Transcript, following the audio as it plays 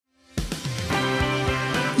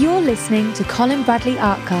You're listening to Colin Bradley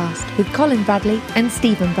Artcast with Colin Bradley and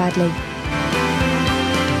Stephen Bradley.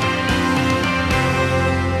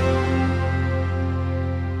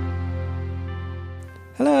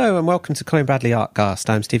 Hello and welcome to Colin Bradley Artcast.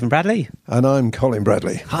 I'm Stephen Bradley. And I'm Colin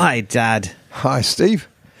Bradley. Hi, Dad. Hi, Steve.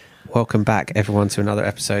 Welcome back, everyone, to another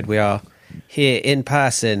episode. We are here in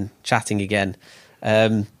person, chatting again.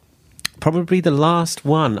 Probably the last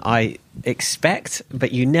one, I expect,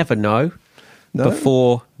 but you never know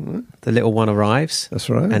before the little one arrives. That's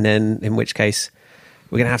right. And then, in which case,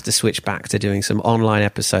 we're going to have to switch back to doing some online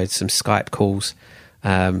episodes, some Skype calls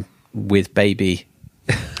with baby.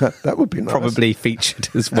 That would be nice. Probably featured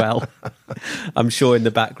as well. I'm sure in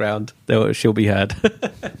the background she'll be heard.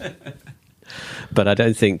 But I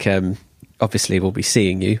don't think, obviously we'll be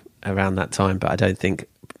seeing you around that time, but I don't think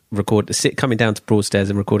coming down to Broadstairs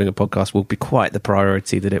and recording a podcast will be quite the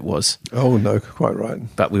priority that it was. Oh, no, quite right.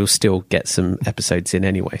 But we'll still get some episodes in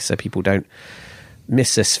anyway, so people don't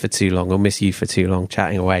miss us for too long or miss you for too long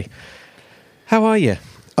chatting away. How are you?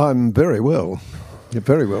 I'm very well. You're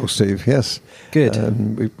very well, Steve, yes. Good.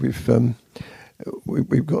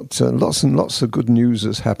 We've got lots and lots of good news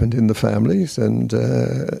has happened in the families, and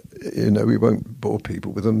we won't bore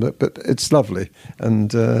people with them, but it's lovely,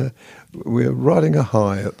 and we're riding a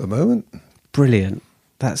high at the moment. Brilliant.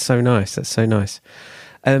 That's so nice.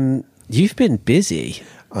 You've been busy.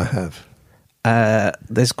 I have.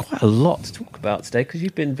 There's quite a lot to talk about today because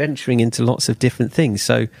you've been venturing into lots of different things.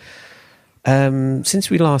 So since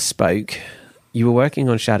we last spoke, you were working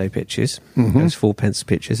on shadow pictures, those full pencil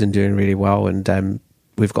pictures, and doing really well. And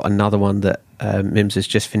we've got another one that Mims has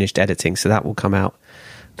just finished editing, so that will come out.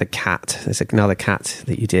 The cat, there's another cat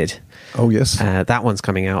that you did. Oh, yes. That one's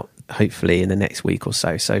coming out hopefully in the next week or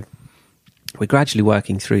so. So we're gradually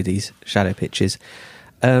working through these shadow pictures.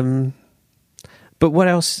 But what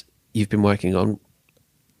else you've been working on?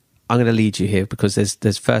 I'm going to lead you here because there's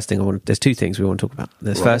two things we want to talk about.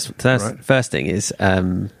 First thing is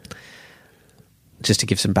just to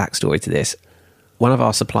give some backstory to this. One of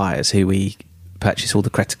our suppliers who we purchase all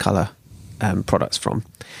the Cretacolor products from,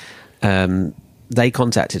 they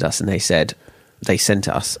contacted us and they said they sent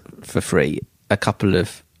us for free a couple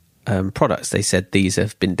of products. They said these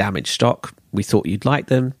have been damaged stock. We thought you'd like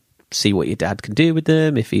them. See what your dad can do with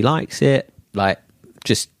them. If he likes it,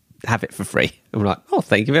 just have it for free. And we're like, oh,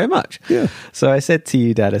 thank you very much. Yeah. So I said to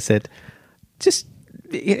you, Dad, it's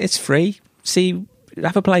free.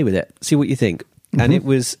 Have a play with it. See what you think. And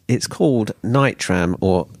it's called Nitram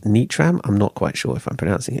or Nitram. I'm not quite sure if I'm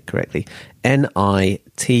pronouncing it correctly. Nitram.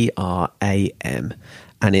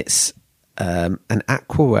 And it's an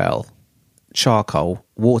aquarelle charcoal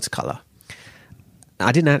watercolour.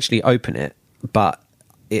 I didn't actually open it, but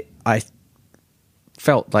I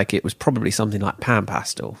felt like it was probably something like pan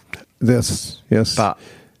pastel. Yes. But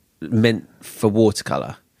meant for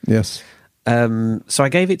watercolour. Yes. So I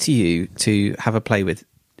gave it to you to have a play with.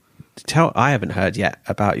 I haven't heard yet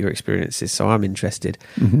about your experiences, so I'm interested.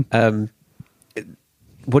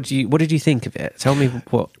 What did you think of it? Tell me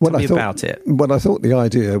about it. Well, I thought the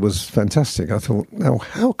idea was fantastic. I thought, now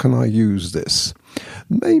how can I use this?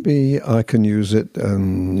 Maybe I can use it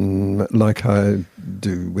like I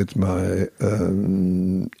do with my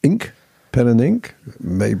ink, pen and ink.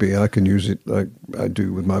 Maybe I can use it like I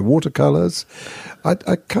do with my watercolours.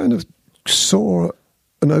 I kind of saw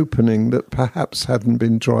an opening that perhaps hadn't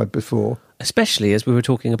been tried before. Especially as we were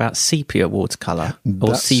talking about sepia watercolour,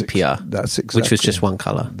 or sepia, that's exactly, which was just one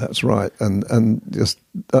colour. That's right. And just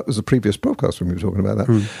that was the previous podcast when we were talking about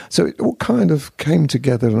that. So it all kind of came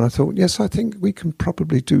together, and I thought, yes, I think we can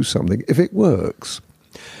probably do something if it works.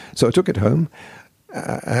 So I took it home,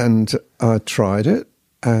 and I tried it,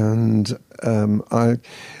 and I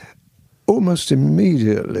almost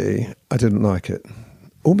immediately, I didn't like it.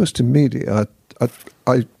 Almost immediately,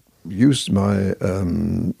 I used my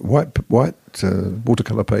white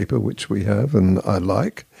watercolour paper, which we have and I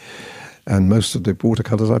like, and most of the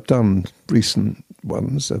watercolours I've done, recent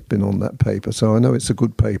ones, have been on that paper, so I know it's a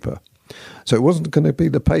good paper. So it wasn't going to be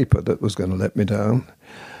the paper that was going to let me down,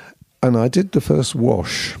 and I did the first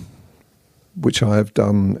wash, which I have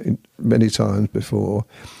done many times before,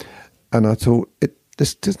 and I thought,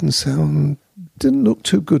 this didn't look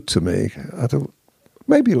too good to me. I thought,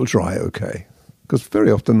 maybe it'll dry okay, because very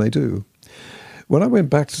often they do. When I went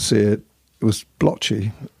back to see it, it was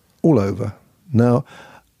blotchy all over. Now,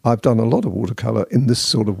 I've done a lot of watercolour in this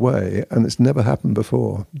sort of way, and it's never happened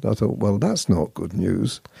before. I thought, well, that's not good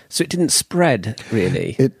news. So it didn't spread,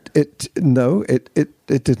 really? It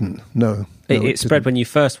didn't, no. It spread when you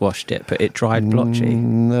first washed it, but it dried blotchy?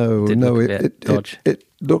 No, it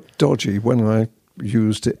looked dodgy when I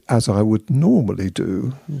used it as I would normally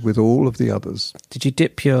do with all of the others. Did you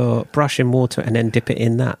dip your brush in water and then dip it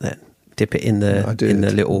in that then? Dip it in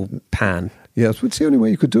the little pan? Yes, it's the only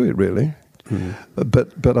way you could do it, really.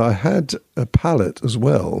 But I had a palette as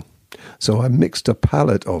well. So I mixed a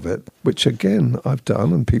palette of it, which again I've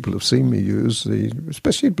done, and people have seen me use,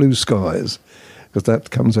 especially Blue Skies, because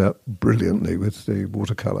that comes out brilliantly with the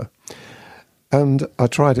watercolour. And I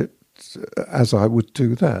tried it as I would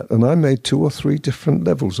do that. And I made 2 or 3 different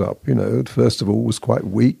levels up. You know, first of all was quite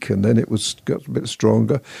weak, and then it got a bit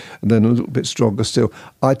stronger, and then a little bit stronger still.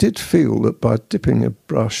 I did feel that by dipping a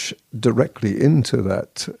brush directly into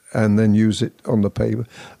that and then use it on the paper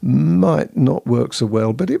might not work so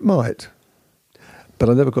well, but it might. But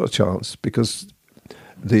I never got a chance, because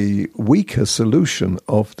the weaker solution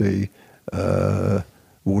of the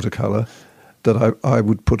watercolour that I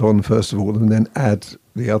would put on first of all, and then add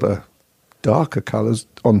the other darker colours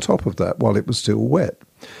on top of that while it was still wet,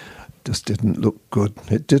 just didn't look good.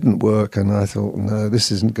 It didn't work, and I thought, no,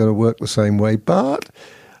 this isn't going to work the same way, but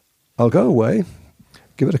I'll go away,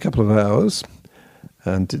 give it a couple of hours,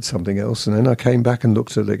 and did something else, and then I came back and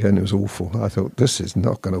looked at it again. It was awful. I thought, this is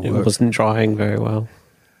not going to work. It wasn't drying very well.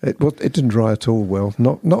 It didn't dry at all well.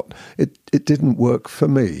 It didn't work for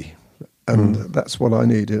me, and that's what I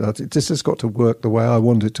needed. This has got to work the way I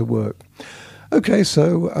want it to work. Okay,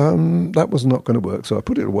 so that was not going to work, so I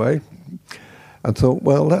put it away and thought,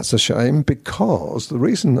 well, that's a shame, because the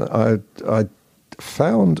reason that I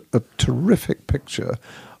found a terrific picture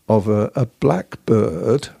of a black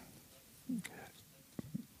bird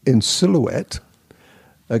in silhouette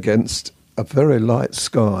against a very light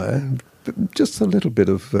sky, just a little bit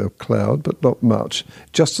of cloud, but not much,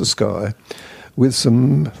 just the sky, with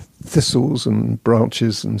some thistles and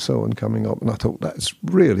branches and so on coming up, and I thought, that's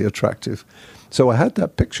really attractive. So I had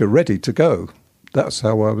that picture ready to go. That's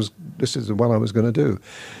how this is the one I was going to do.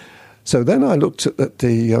 So then I looked at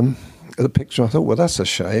the picture, I thought, well, that's a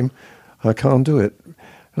shame, I can't do it.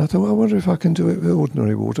 And I thought, well, I wonder if I can do it with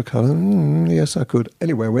ordinary watercolour. Yes, I could.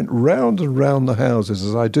 Anyway, I went round and round the houses,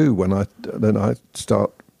 as I do when I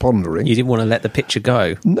start pondering. You didn't want to let the picture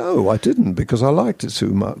go? No, I didn't, because I liked it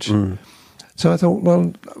too much. So I thought,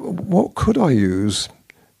 well, what could I use?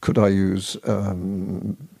 Could I use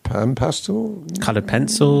pan pastel? Coloured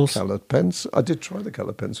pencils? Coloured pencils. I did try the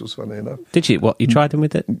coloured pencils, funny enough. Did you? What, you tried them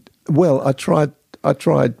with it? Well, I tried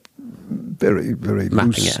very, very mapping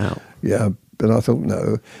loose. It out. Yeah, but I thought,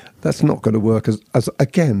 no, that's not going to work. As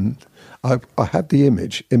again, I had the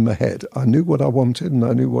image in my head. I knew what I wanted, and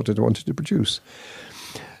I knew what I wanted to produce.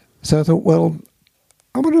 So I thought, well,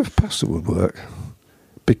 I wonder if pastel would work.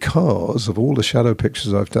 Because of all the shadow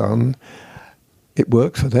pictures I've done, it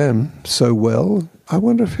worked for them so well. I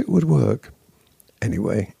wonder if it would work.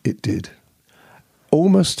 Anyway, it did.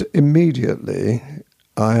 Almost immediately,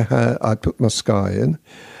 I put my sky in,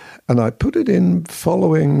 and I put it in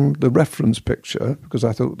following the reference picture, because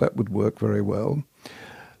I thought that would work very well.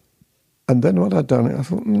 And then when I'd done it, I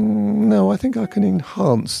thought, no, I think I can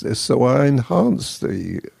enhance this. So I enhanced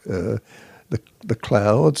the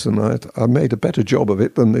clouds, and I made a better job of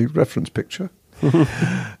it than the reference picture.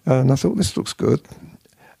 And I thought, this looks good.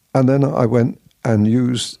 And then I went and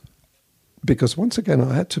used, because once again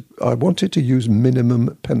I wanted to use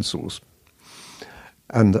minimum pencils.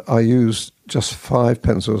 And I used just 5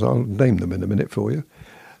 pencils. I'll name them in a minute for you.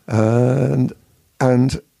 And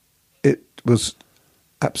it was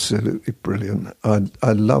absolutely brilliant.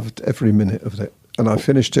 I loved every minute of it. And I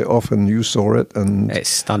finished it off, and you saw it, and it's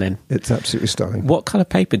stunning. It's absolutely stunning. What colour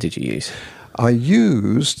paper did you use? I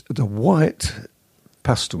used the white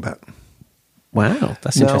pastel mat. Wow,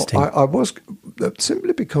 that's interesting. I was,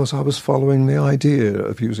 simply because I was following the idea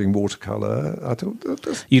of using watercolour. I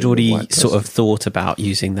thought you'd already sort of thought about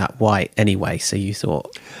using that white anyway, so you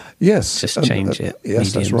thought, yes, just change it.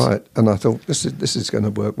 Yes, mediums. That's right. And I thought this is going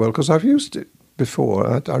to work well, because I've used it before.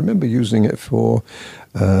 I remember using it for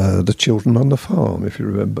the children on the farm, if you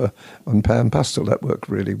remember, on pan pastel. That worked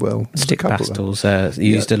really well. Stick pastels.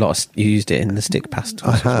 You used it in the stick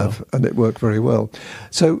pastels. I have, and it worked very well.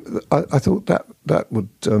 So I thought that would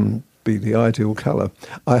be the ideal colour.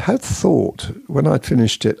 I had thought, when I'd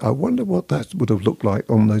finished it, I wonder what that would have looked like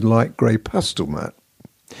on the light grey pastel mat.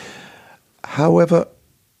 However,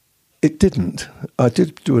 it didn't. I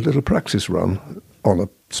did do a little practice run on a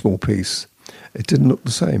small piece. It didn't look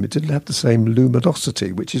the same. It didn't have the same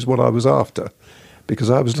luminosity, which is what I was after, because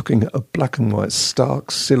I was looking at a black and white stark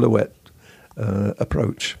silhouette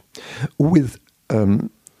approach with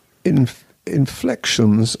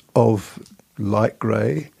inflections of light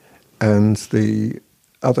grey and the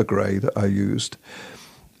other grey that I used.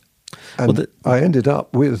 And I ended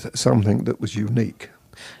up with something that was unique.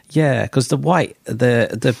 Yeah, because the white,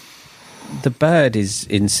 the bird is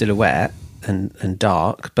in silhouette and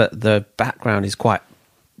dark, but the background is quite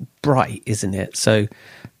bright, isn't it? So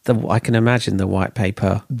I can imagine the white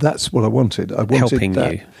paper. That's what I wanted. I wanted helping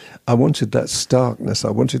that, you. I wanted that starkness. I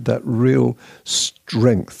wanted that real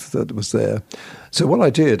strength that was there. So what I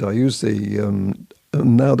did, I used the.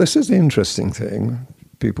 Now this is the interesting thing.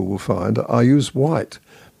 People will find I use white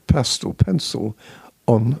pastel pencil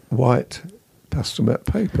on white pastel matte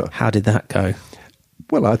paper. How did that go?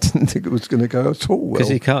 Well, I didn't think it was going to go at all well.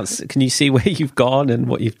 Because you can't. Can you see where you've gone and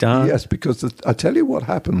what you've done? Yes, because I tell you what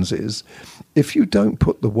happens is, if you don't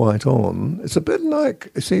put the white on, it's a bit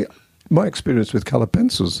like, you see, my experience with coloured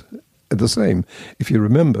pencils are the same. If you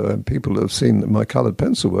remember, and people have seen my coloured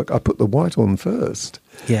pencil work, I put the white on first,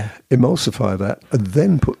 emulsify that, and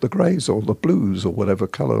then put the greys or the blues or whatever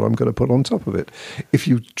colour I'm going to put on top of it. If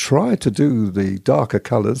you try to do the darker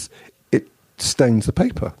colours, it stains the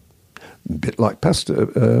paper. A bit like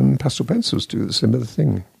pastel pencils do the similar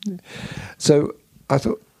thing. So I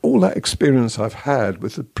thought all that experience I've had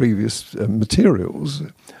with the previous materials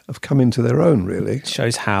have come into their own, really.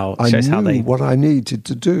 Shows how they what I needed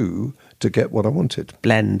to do to get what I wanted.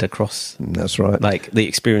 Blend across. That's right. Like the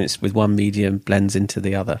experience with one medium blends into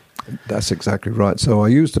the other. That's exactly right. So I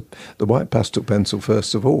used the white pastel pencil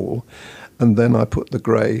first of all, and then I put the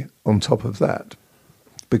grey on top of that.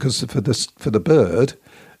 Because for the bird,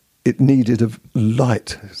 it needed a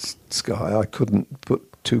light sky. I couldn't put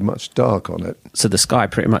too much dark on it. So the sky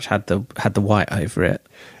pretty much had the white over it,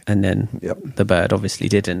 and then the bird obviously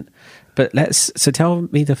didn't. But so tell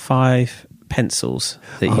me the 5 pencils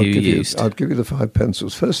that you used. I'll give you the 5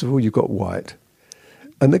 pencils. First of all, you've got white.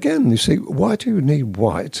 And again, you see, why do you need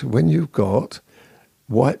white when you've got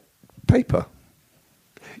white paper?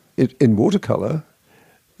 In watercolour,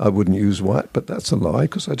 I wouldn't use white, but that's a lie,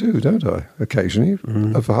 because I do, don't I, occasionally,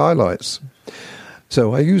 for highlights.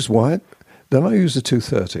 So I use white, then I use the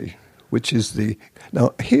 230, which is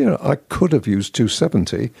now here I could have used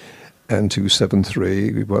 270 and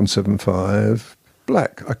 273, 175,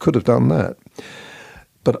 black. I could have done that.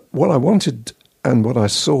 But what I wanted and what I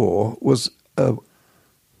saw was a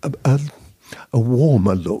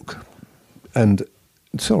warmer look. And,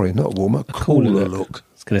 sorry, not warmer, a cooler look. I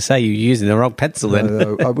was going to say, you're using the wrong pencil then.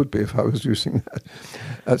 No, I would be if I was using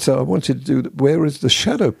that. So I wanted to do, whereas the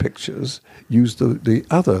shadow pictures use the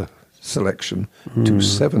other selection,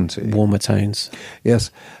 270. Warmer tones.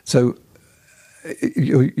 Yes. So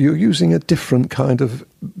you're using a different kind of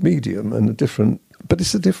medium and but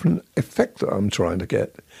it's a different effect that I'm trying to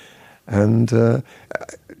get. And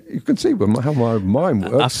you can see how my mind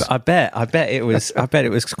works. I bet it was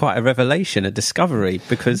quite a revelation, a discovery,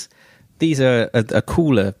 because these are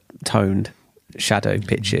cooler toned shadow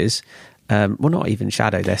pictures. Well, not even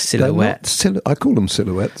shadow; they're silhouette. I call them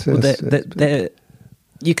silhouettes. Yes. They're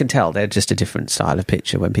you can tell they're just a different style of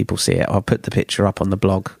picture when people see it. I'll put the picture up on the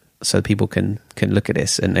blog so people can look at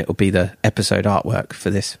this, and it'll be the episode artwork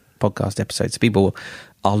for this podcast episode. So people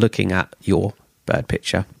are looking at your bird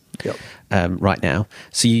picture right now.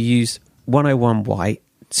 So you use 101 white,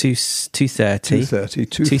 230,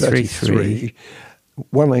 233,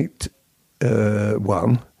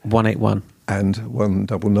 181, and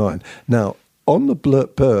 199. Now, on the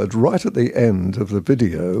bird, right at the end of the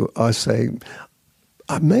video, I say,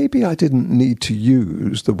 maybe I didn't need to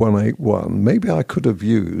use the 181. Maybe I could have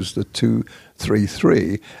used the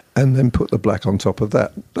 233 and then put the black on top of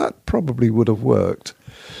that. That probably would have worked.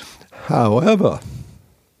 However,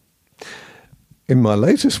 in my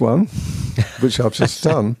latest one, which I've just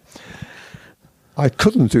done, I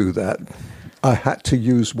couldn't do that. I had to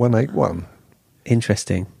use 181.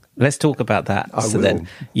 Interesting. Let's talk about that. I will.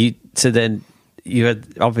 Then you were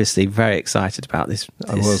obviously very excited about this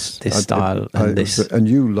style. And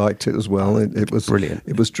you liked it as well. It was brilliant.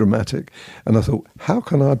 It was dramatic. And I thought, how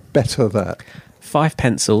can I better that? 5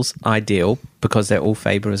 pencils, ideal, because they're all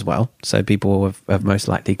Faber as well. So people have most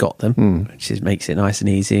likely got them, which makes it nice and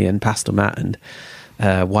easy. And pastel matte and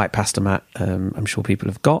white pastel matte, I'm sure people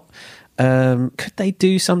have got. Could they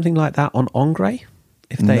do something like that on Ingres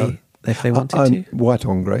if they wanted to? White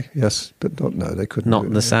Ingres, yes, but they couldn't. Not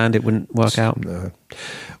in the sand, it wouldn't work out. No.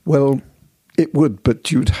 Well, it would,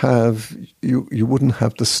 but you wouldn't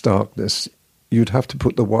have the starkness. You'd have to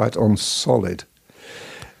put the white on solid.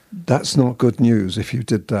 That's not good news if you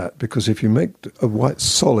did that, because if you make a white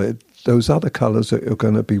solid, those other colours are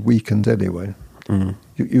going to be weakened anyway.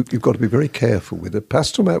 You've got to be very careful with it.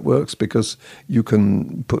 Pastel matte works because you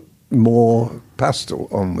can put more pastel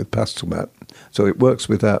on with Pastel Matte. So it works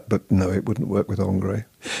with that, but no, it wouldn't work with Ombre.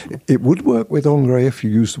 It would work with Ombre if you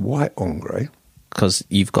used white Ombre. Because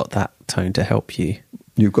you've got that tone to help you.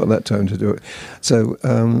 You've got that tone to do it. So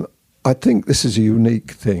I think this is a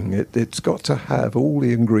unique thing. It's got to have all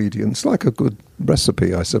the ingredients, like a good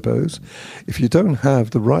recipe, I suppose. If you don't have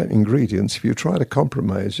the right ingredients, if you try to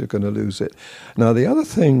compromise, you're going to lose it. Now, the other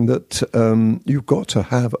thing that you've got to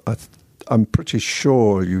have, I'm pretty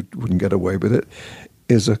sure you wouldn't get away with it,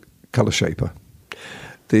 is a colour shaper.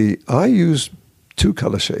 I use 2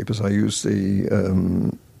 colour shapers. I use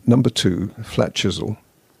the number 2 flat chisel,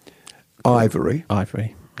 ivory,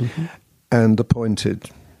 Mm-hmm. and the pointed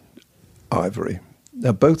ivory.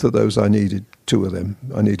 Now, both of those I needed 2 of them.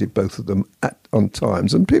 I needed both of them on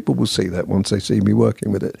times, and people will see that once they see me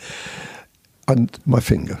working with it. And my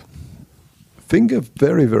finger. Finger,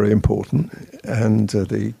 very, very important, and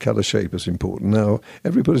the colour shape is important. Now,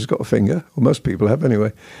 everybody's got a finger, or most people have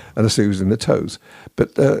anyway, and they're using their toes.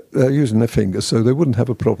 But they're using their fingers, so they wouldn't have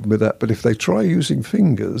a problem with that. But if they try using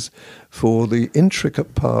fingers for the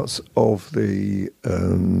intricate parts of the...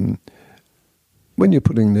 when you're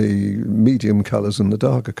putting the medium colours and the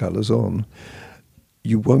darker colours on,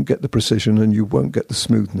 you won't get the precision and you won't get the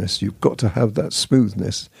smoothness. You've got to have that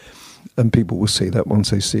smoothness, and people will see that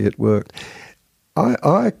once they see it work.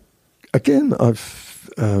 I've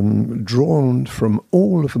drawn from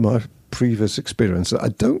all of my previous experience. I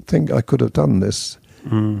don't think I could have done this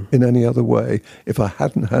in any other way if I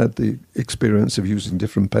hadn't had the experience of using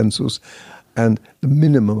different pencils and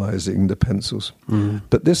minimising the pencils.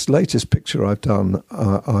 But this latest picture I've done,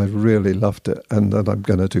 I really loved it, and I'm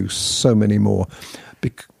going to do so many more.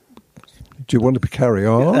 Do you want to carry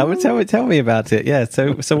on? Tell me about it. Yeah.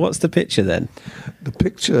 So what's the picture then? The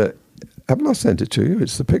picture. Haven't I sent it to you?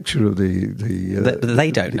 It's the picture of the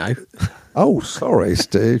they don't know. Oh, sorry,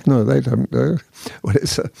 Steve. No, they don't know. Well,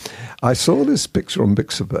 I saw this picture on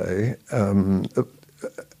Bixabay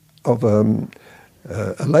of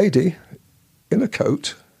a lady in a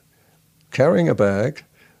coat carrying a bag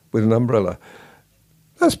with an umbrella.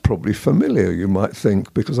 That's probably familiar, you might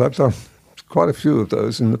think, because I've done quite a few of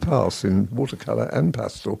those in the past in watercolour and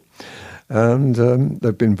pastel. And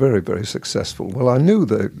they've been very, very successful. Well, I knew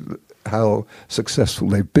how successful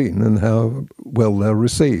they've been and how well they're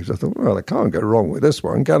received. I thought, well, I can't go wrong with this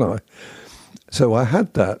one, can I? So I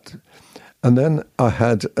had that. And then I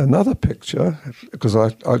had another picture, because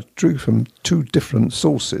I drew from 2 different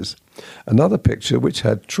sources. Another picture which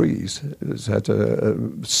had trees. It had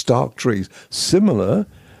stark trees. Similar,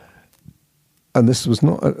 and this was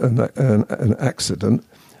not an accident,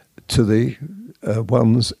 to the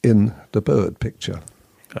ones in the bird picture.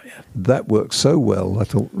 Oh, yeah. That worked so well, I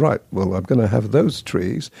thought, right, well, I'm going to have those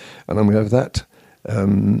trees, and I'm going to have that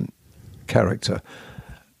character.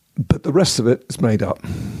 But the rest of it is made up.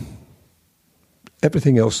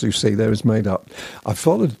 Everything else you see there is made up. I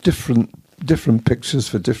followed different pictures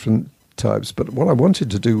for different types, but what I wanted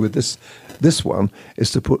to do with this one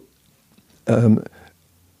is to put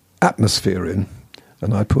atmosphere in,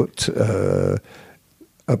 and I put...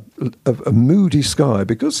 a moody sky,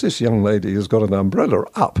 because this young lady has got an umbrella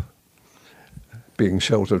up, being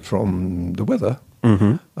sheltered from the weather.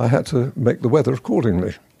 Mm-hmm. I had to make the weather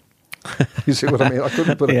accordingly. You see what I mean? I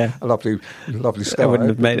couldn't put a lovely sky. I wouldn't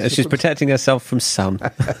have made it. She's protecting herself from sun.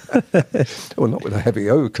 Well, not with a heavy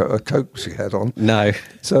coat she had on. No.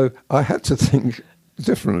 So I had to think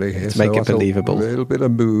differently here. To make it believable. A little bit of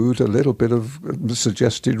mood, a little bit of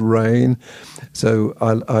suggested rain. So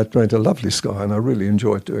I made a lovely sky, and I really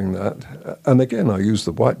enjoyed doing that. And again, I used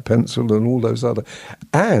the white pencil and all those other...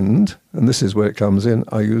 And this is where it comes in,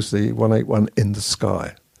 I used the 181 in the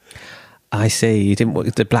sky. I see. You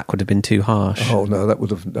didn't. The black would have been too harsh. Oh no, that would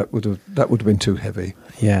have been too heavy.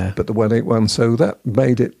 Yeah. But the 181, so that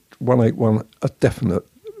made it 181 a definite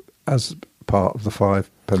as part of the 5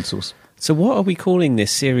 pencils. So what are we calling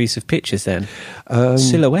this series of pictures then?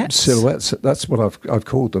 Silhouettes? Silhouettes, that's what I've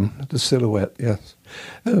called them, the silhouette, yes.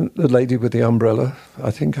 The lady with the umbrella,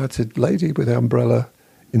 I think I said lady with the umbrella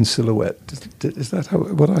in silhouette. Is that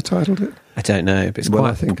what I titled it? I don't know, but it's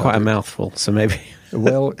quite a mouthful, so maybe...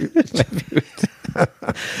 Well...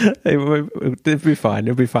 It'll be fine,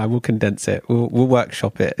 we'll condense it, we'll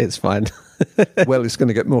workshop it, it's fine. Well, it's going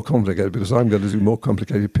to get more complicated because I'm going to do more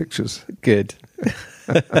complicated pictures. Good.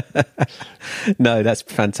 No, that's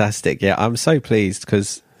fantastic. Yeah, I'm so pleased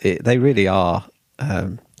because they really are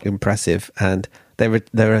impressive, and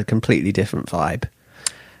they're a completely different vibe.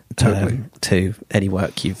 Totally. To any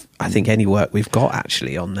work we've got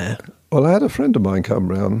actually on there. Well, I had a friend of mine come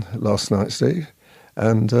round last night, Steve,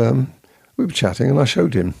 and we were chatting, and I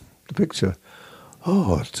showed him the picture.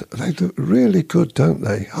 "Oh, they look really good, don't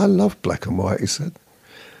they? I love black and white," he said.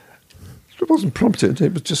 It wasn't prompted.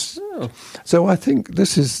 It was just. Oh. So I think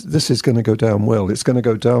this is going to go down well. It's going to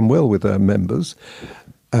go down well with our members.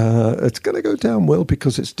 It's going to go down well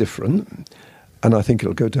because it's different, and I think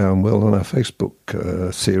it'll go down well on our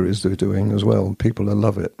Facebook series they're doing as well. People will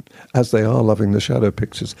love it, as they are loving the shadow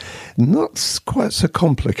pictures. Not quite so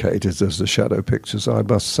complicated as the shadow pictures, I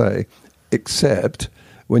must say, except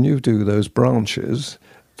when you do those branches,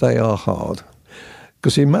 they are hard.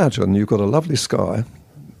 Because imagine you've got a lovely sky.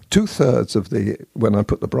 2/3 of when I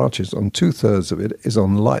put the branches on, 2/3 of it is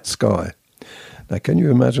on light sky. Now, can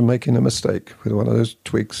you imagine making a mistake with one of those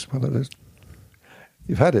twigs?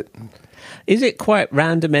 You've had it. Is it quite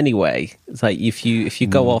random anyway? It's like if you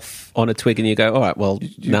go off on a twig and you go, all right, well,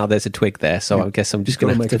 now there's a twig there, so I guess I'm just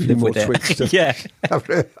going to have to live with it. Yeah. Or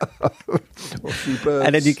a few birds.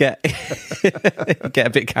 And then you get a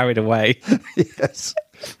bit carried away. Yes.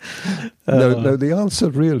 No, the answer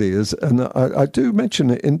really is, and I do mention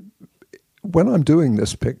it when I'm doing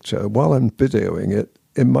this picture, while I'm videoing it,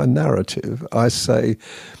 in my narrative, I say,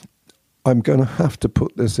 I'm going to have to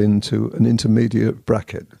put this into an intermediate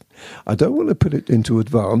bracket. I don't want to put it into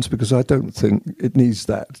advanced because I don't think it needs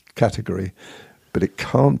that category. But it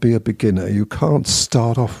can't be a beginner. You can't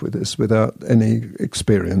start off with this without any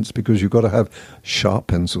experience because you've got to have sharp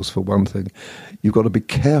pencils for one thing. You've got to be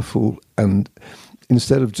careful, and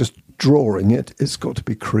instead of just drawing it, it's got to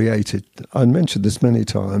be created. I mentioned this many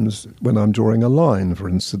times when I'm drawing a line, for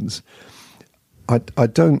instance.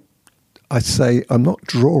 I say, I'm not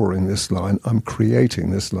drawing this line, I'm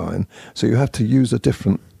creating this line. So you have to use a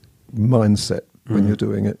different mindset when you're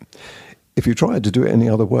doing it. If you try to do it any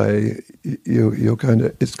other way,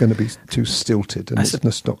 it's going to be too stilted, and it's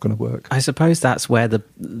just not going to work. I suppose that's where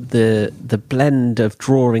the blend of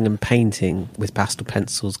drawing and painting with pastel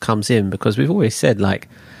pencils comes in, because we've always said, like,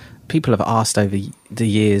 people have asked over the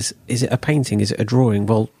years, is it a painting, is it a drawing?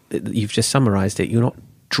 Well, you've just summarised it. You're not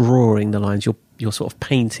drawing the lines, you're sort of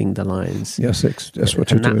painting the lines. Yes, that's what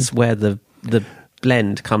you're doing. And that's where the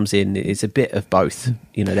blend comes in. It's a bit of both.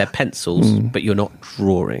 You know, they're pencils, but you're not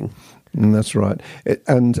drawing. That's right.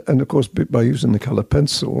 And of course, by using the colour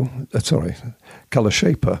colour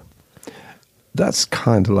shaper, that's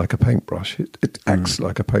kind of like a paintbrush. It acts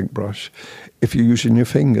like a paintbrush. If you're using your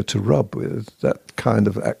finger to rub with, that kind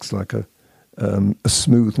of acts like a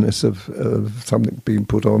smoothness of something being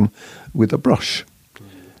put on with a brush.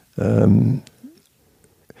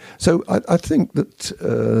 So I think that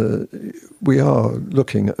we are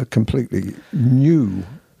looking at a completely new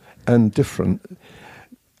and different.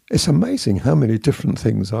 It's amazing how many different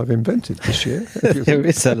things I've invented this year. There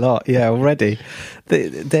is a lot, yeah, already.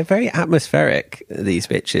 They're very atmospheric, these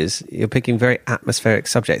pictures. You're picking very atmospheric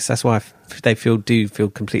subjects. That's why they do feel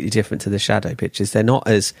completely different to the shadow pictures. They're not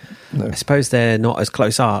as, I suppose they're not as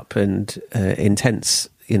close up and intense.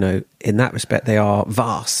 You know, in that respect, they are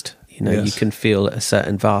vast. You know, You can feel a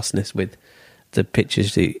certain vastness with the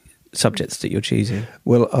pictures, the subjects that you're choosing.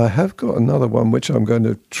 Well, I have got another one which I'm going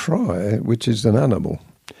to try, which is an animal.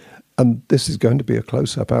 And this is going to be a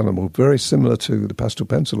close-up animal, very similar to the pastel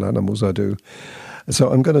pencil animals I do. So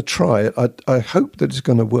I'm going to try it. I hope that it's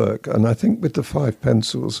going to work. And I think with the 5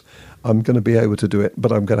 pencils, I'm going to be able to do it.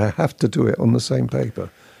 But I'm going to have to do it on the same paper.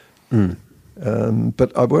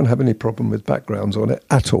 But I won't have any problem with backgrounds on it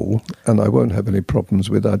at all. And I won't have any problems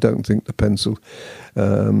with, I don't think, the pencil.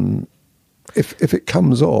 If it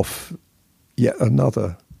comes off, yet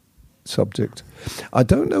another subject. I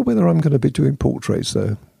don't know whether I'm going to be doing portraits,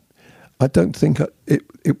 though. I don't think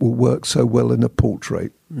it will work so well in a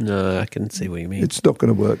portrait. No, I can see what you mean. It's not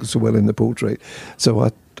going to work so well in the portrait. So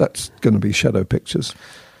that's going to be shadow pictures.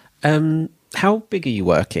 How big are you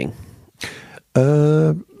working?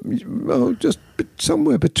 Well, just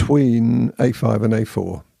somewhere between A5 and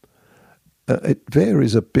A4. It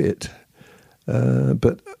varies a bit,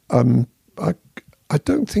 but I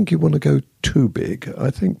don't think you want to go too big.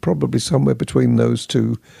 I think probably somewhere between those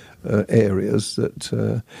two areas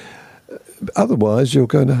that... Otherwise, you're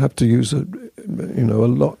going to have to use a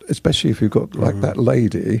lot, especially if you've got like that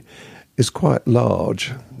lady, is quite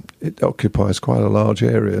large. It occupies quite a large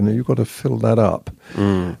area, and you've got to fill that up.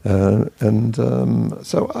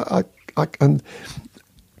 So I and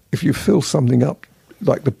if you fill something up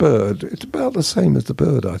like the bird, it's about the same as the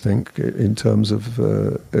bird, I think, in terms of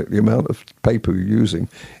the amount of paper you're using.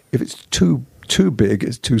 If it's too big,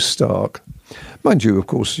 it's too stark. Mind you, of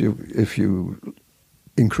course, if you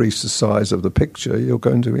increase the size of the picture, you're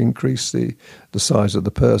going to increase the size of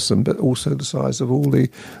the person, but also the size of all the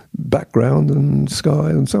background and sky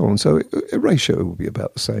and so on. So a ratio will be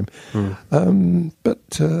about the same. But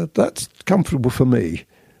that's comfortable for me.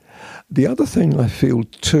 The other thing I feel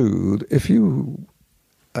too, if you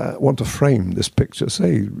want to frame this picture,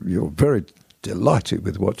 say you're very delighted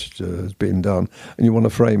with what has been done and you want to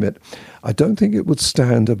frame it, I don't think it would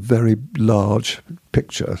stand a very large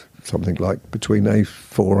picture, something like between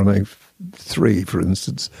A4 and A3, for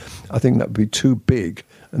instance. I think that would be too big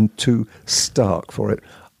and too stark for it.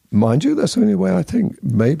 Mind you, that's the only way I think.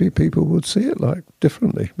 Maybe people would see it like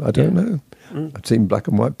differently. I don't know. I've seen black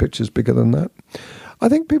and white pictures bigger than that. I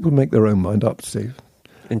think people make their own mind up, Steve.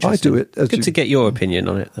 I do it. Good to get your opinion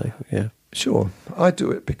on it, though. Yeah, sure. I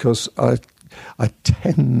do it because I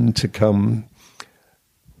tend to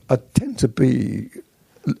be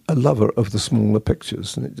a lover of the smaller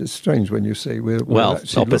pictures, and it's strange when you say we're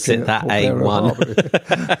actually opposite that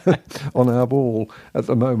A1 on our wall at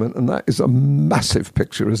the moment, and that is a massive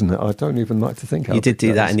picture, isn't it? I don't even like to think how you did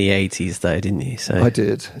do that in the 80s, though, didn't you? So I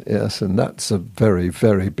did, yes, and that's a very,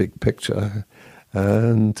 very big picture,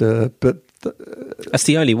 and but. That's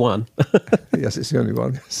the only one. Yes, it's the only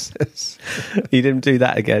one. Yes. You didn't do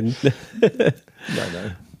that again.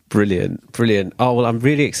 No. Brilliant. Oh, well, I'm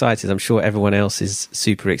really excited. I'm sure everyone else is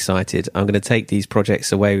super excited. I'm going to take these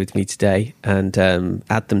projects away with me today and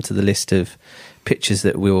add them to the list of pictures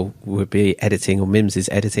that we'll be editing, or Mims is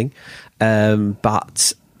editing.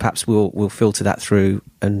 But perhaps we'll filter that through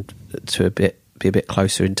and to be a bit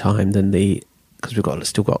closer in time than because we've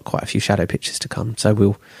still got quite a few shadow pictures to come.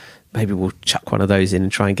 So maybe we'll chuck one of those in and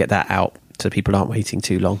try and get that out so people aren't waiting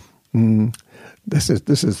too long. This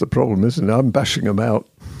is the problem, isn't it? I'm bashing them out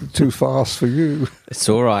too fast for you. It's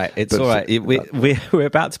all right. All right. We're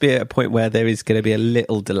about to be at a point where there is going to be a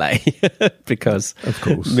little delay because, of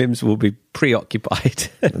course, Mims will be preoccupied,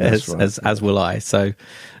 as will I. So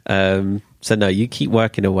no, you keep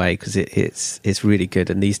working away because it's really good.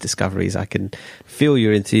 And these discoveries, I can feel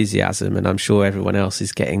your enthusiasm, and I'm sure everyone else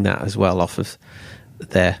is getting that as well off of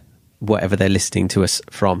whatever they're listening to us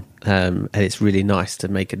from, and it's really nice to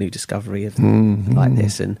make a new discovery of like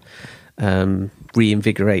this, and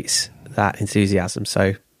reinvigorates that enthusiasm.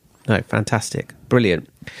 So no, fantastic, brilliant.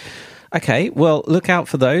 Okay, well, look out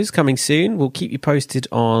for those coming soon. We'll keep you posted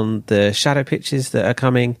on the shadow pictures that are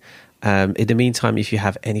coming. In the meantime, if you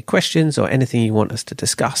have any questions or anything you want us to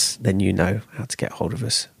discuss, then you know how to get hold of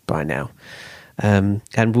us by now, and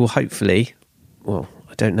we'll hopefully, well,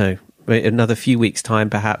 I don't know, another few weeks' time,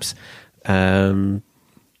 perhaps,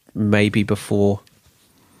 maybe before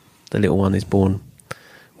the little one is born,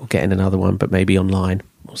 we'll get in another one, but maybe online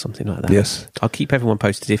or something like that. Yes. I'll keep everyone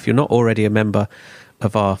posted. If you're not already a member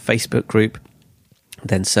of our Facebook group,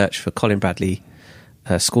 then search for Colin Bradley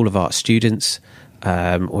School of Art Students, or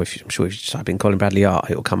I'm sure if you type in Colin Bradley Art,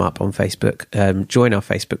 it will come up on Facebook. Join our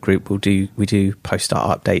Facebook group. We do post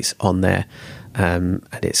our updates on there, and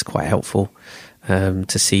it's quite helpful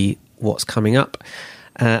to see what's coming up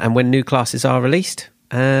and when new classes are released.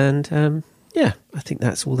 And I think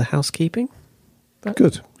that's all the housekeeping. But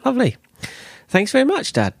good. Lovely. Thanks very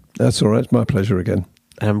much, Dad. That's all right. It's my pleasure again.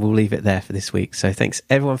 And we'll leave it there for this week. So thanks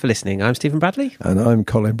everyone for listening. I'm Stephen Bradley. And I'm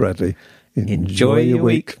Colin Bradley. Enjoy your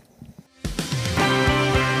week.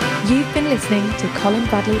 You've been listening to Colin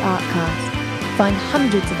Bradley Artcast. Find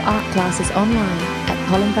hundreds of art classes online at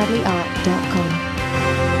colinbradleyart.com.